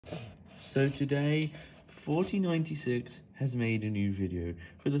So today, 4096 has made a new video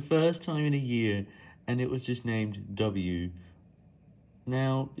for the first time in a year, and it was just named W.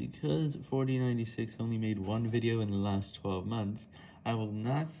 Now, because 4096 only made one video in the last 12 months, I will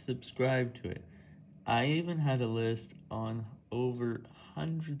not subscribe to it. I even had a list on over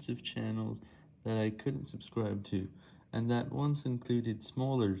hundreds of channels that I couldn't subscribe to, and that once included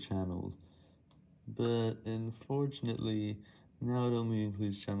smaller channels. But unfortunately, now it only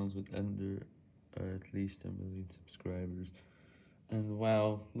includes channels with under or at least 1 million subscribers. And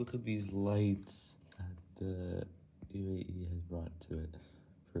wow, look at these lights that the UAE has brought to it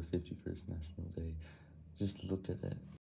for 51st National Day. Just look at it.